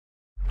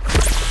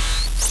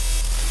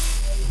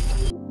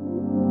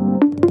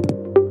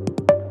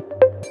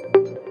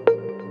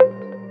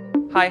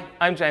Hi,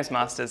 I'm James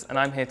Masters and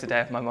I'm here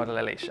today with my model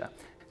Alicia.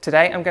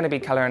 Today I'm going to be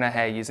colouring her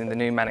hair using the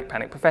new Manic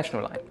Panic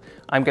Professional line.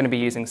 I'm going to be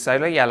using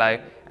Solar Yellow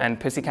and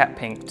Pussycat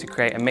Pink to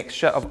create a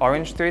mixture of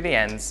orange through the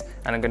ends,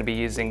 and I'm going to be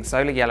using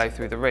Solar Yellow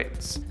through the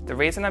roots. The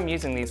reason I'm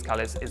using these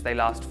colours is they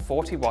last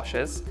 40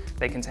 washes,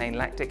 they contain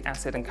lactic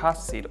acid and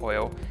castor seed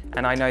oil,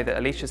 and I know that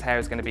Alicia's hair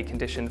is going to be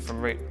conditioned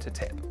from root to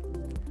tip.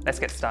 Let's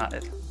get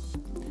started.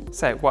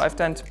 So what I've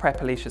done to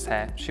prep Alicia's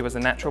hair, she was a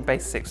natural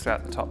base 6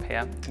 throughout the top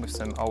here with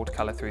some old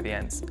colour through the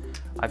ends.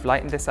 I've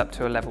lightened this up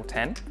to a level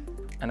 10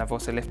 and I've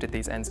also lifted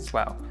these ends as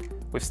well.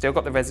 We've still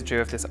got the residue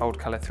of this old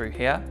colour through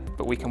here,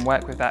 but we can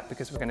work with that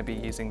because we're going to be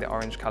using the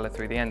orange colour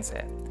through the ends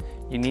here.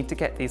 You need to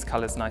get these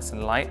colours nice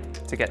and light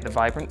to get the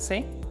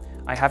vibrancy.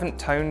 I haven't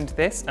toned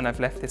this and I've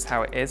left this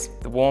how it is.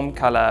 The warm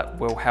colour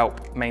will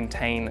help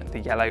maintain the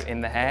yellow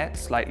in the hair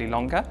slightly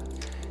longer.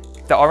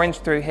 The orange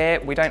through here,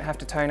 we don't have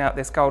to tone out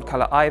this gold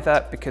colour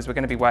either because we're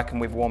going to be working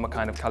with warmer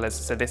kind of colours,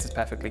 so this is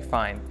perfectly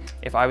fine.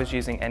 If I was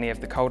using any of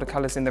the colder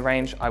colours in the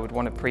range, I would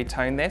want to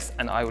pre-tone this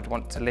and I would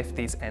want to lift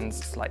these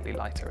ends slightly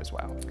lighter as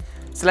well.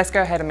 So let's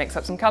go ahead and mix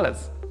up some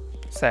colours.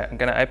 So I'm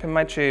going to open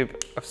my tube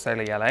of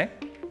Solar Yellow.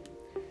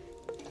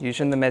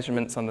 Using the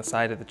measurements on the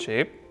side of the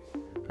tube,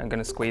 I'm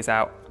going to squeeze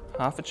out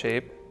half a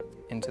tube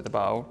into the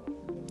bowl.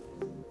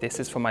 This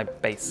is for my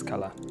base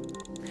colour.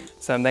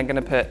 So I'm then going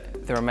to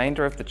put the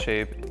remainder of the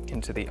tube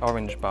into the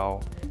orange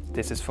bowl.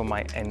 This is for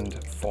my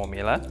end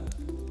formula.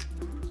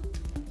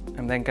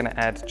 I'm then going to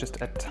add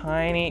just a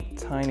tiny,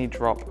 tiny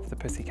drop of the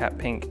Pussycat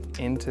Pink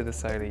into the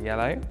Solar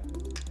Yellow,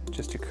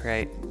 just to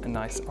create a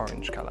nice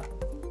orange colour.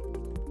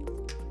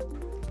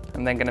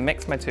 I'm then going to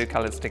mix my two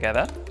colours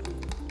together,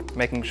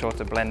 making sure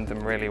to blend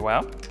them really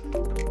well.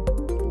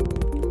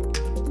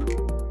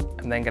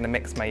 I'm then going to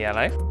mix my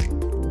yellow.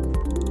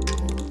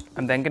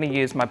 I'm then going to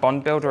use my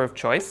bond builder of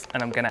choice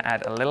and I'm going to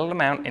add a little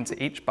amount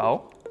into each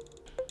bowl.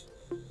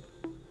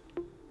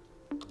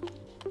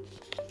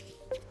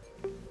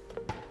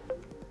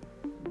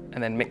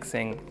 And then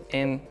mixing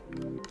in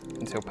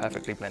until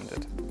perfectly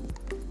blended.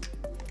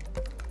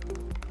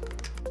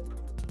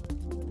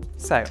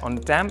 So on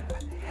damp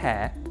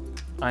hair,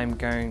 I'm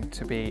going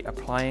to be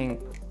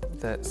applying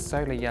the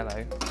Solar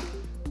Yellow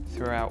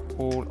throughout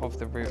all of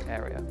the root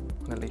area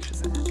on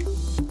Alicia's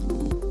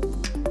hair.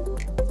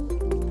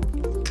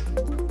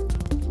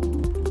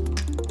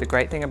 The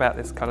great thing about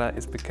this colour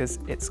is because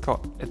it's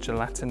got a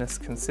gelatinous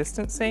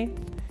consistency,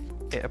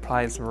 it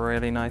applies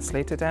really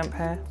nicely to damp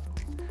hair.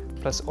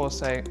 Plus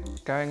also,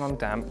 going on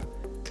damp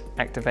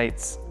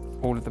activates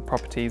all of the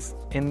properties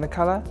in the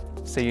colour,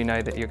 so you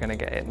know that you're going to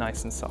get it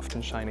nice and soft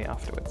and shiny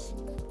afterwards.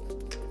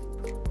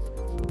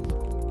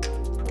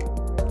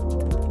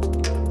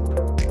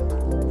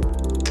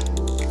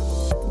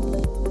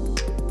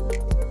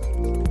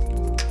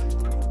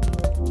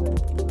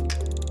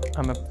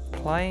 I'm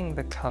applying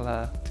the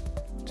colour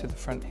to the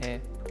front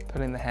here,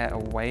 pulling the hair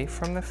away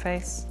from the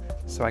face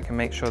so I can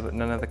make sure that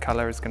none of the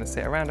colour is going to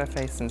sit around her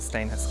face and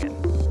stain her skin.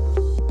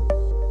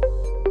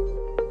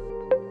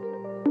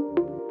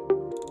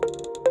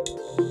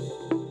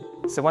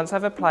 So once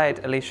I've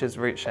applied Alicia's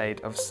root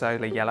shade of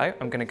Solar Yellow,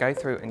 I'm going to go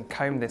through and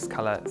comb this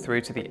colour through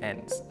to the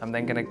ends. I'm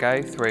then going to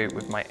go through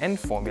with my end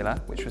formula,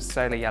 which was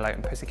Solar Yellow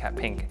and Pussycat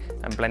Pink,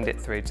 and blend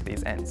it through to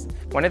these ends.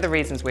 One of the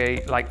reasons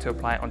we like to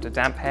apply it onto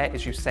damp hair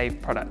is you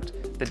save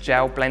product. The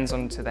gel blends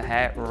onto the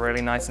hair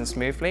really nice and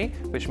smoothly,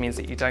 which means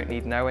that you don't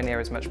need nowhere near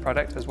as much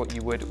product as what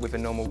you would with a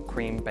normal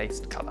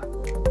cream-based colour.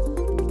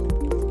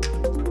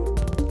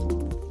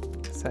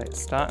 So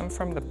starting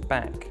from the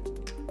back,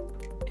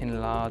 in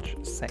large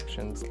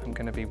sections, I'm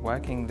going to be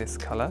working this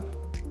colour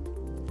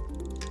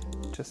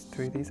just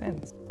through these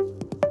ends.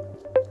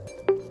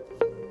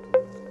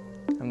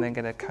 I'm then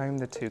going to comb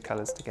the two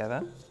colours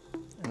together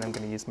and I'm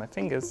going to use my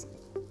fingers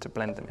to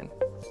blend them in.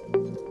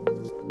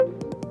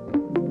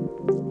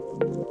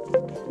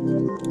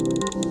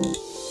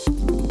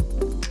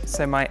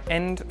 So my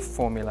end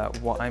formula,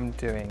 what I'm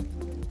doing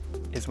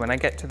is when I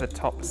get to the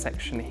top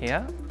section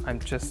here, I'm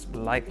just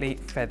lightly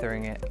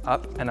feathering it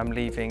up and I'm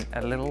leaving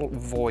a little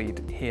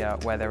void here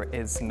where there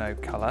is no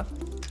colour.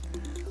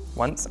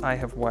 Once I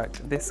have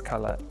worked this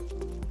colour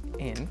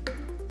in,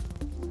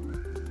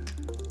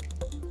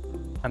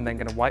 I'm then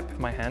going to wipe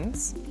my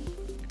hands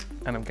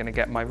and I'm going to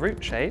get my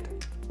root shade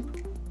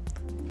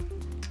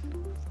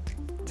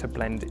to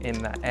blend in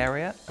that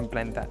area and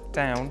blend that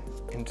down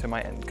into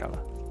my end colour.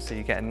 So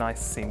you get a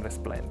nice seamless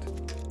blend.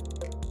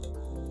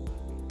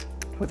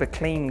 With a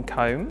clean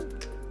comb,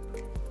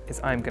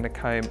 I'm going to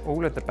comb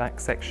all of the back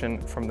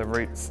section from the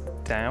roots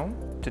down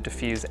to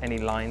diffuse any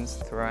lines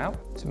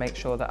throughout to make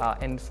sure that our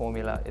end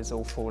formula is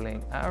all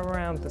falling at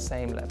around the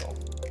same level.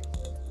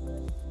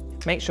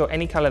 Make sure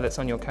any colour that's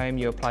on your comb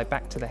you apply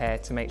back to the hair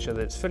to make sure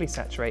that it's fully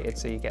saturated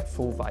so you get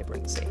full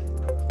vibrancy.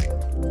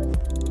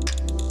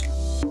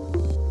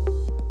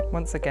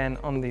 Once again,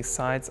 on these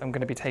sides, I'm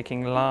going to be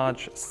taking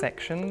large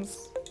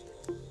sections.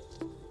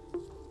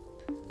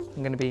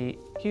 I'm going to be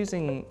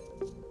using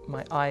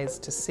my eyes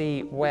to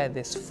see where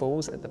this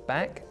falls at the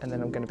back, and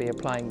then I'm going to be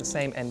applying the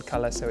same end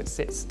colour so it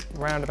sits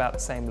round about the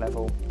same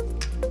level.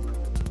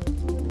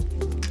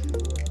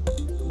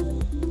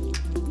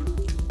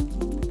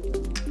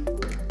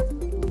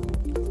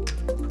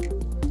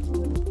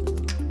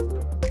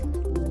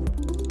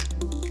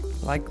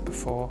 Like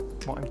before,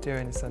 what I'm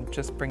doing is I'm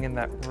just bringing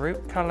that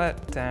root colour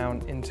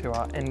down into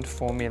our end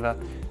formula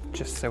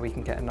just so we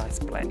can get a nice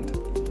blend.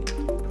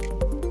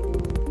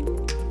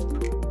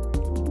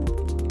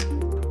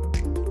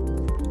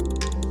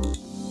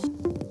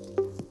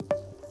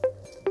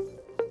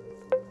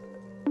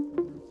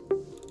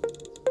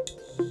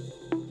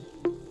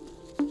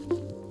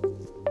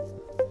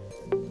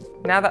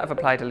 Now that I've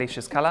applied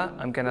Alicia's colour,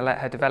 I'm going to let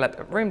her develop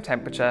at room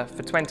temperature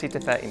for 20 to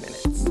 30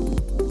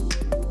 minutes.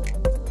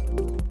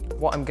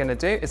 What I'm going to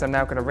do is I'm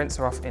now going to rinse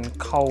her off in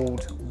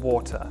cold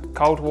water.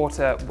 Cold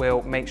water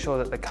will make sure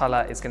that the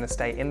colour is going to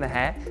stay in the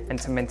hair, and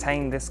to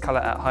maintain this colour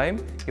at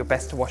home, you're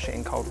best to wash it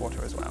in cold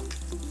water as well.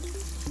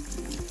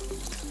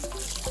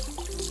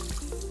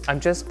 I'm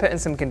just putting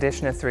some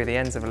conditioner through the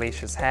ends of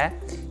Alicia's hair.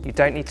 You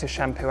don't need to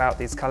shampoo out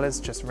these colours,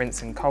 just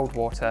rinse in cold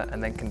water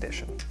and then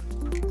condition.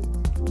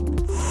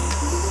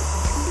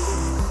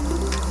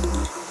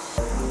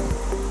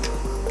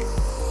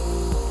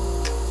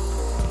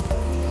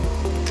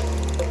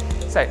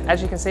 So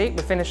as you can see,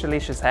 we've finished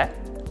Alicia's hair.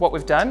 What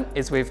we've done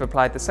is we've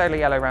applied the solar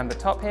yellow around the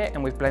top here,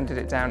 and we've blended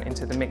it down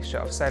into the mixture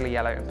of solar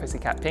yellow and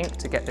Pussycat pink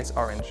to get this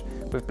orange.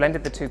 We've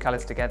blended the two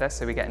colours together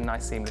so we get a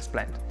nice seamless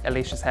blend.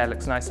 Alicia's hair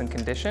looks nice and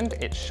conditioned,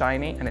 it's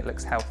shiny and it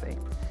looks healthy.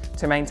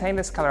 To maintain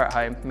this colour at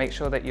home, make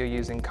sure that you're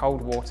using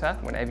cold water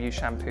whenever you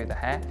shampoo the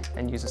hair,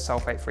 and use a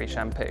sulfate-free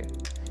shampoo.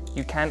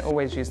 You can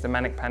always use the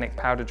Manic Panic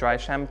powder dry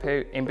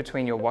shampoo in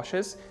between your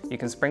washes. You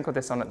can sprinkle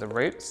this on at the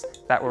roots,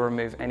 that will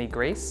remove any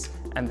grease,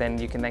 and then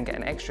you can then get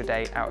an extra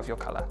day out of your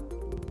colour.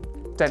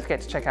 Don't forget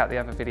to check out the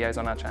other videos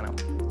on our channel.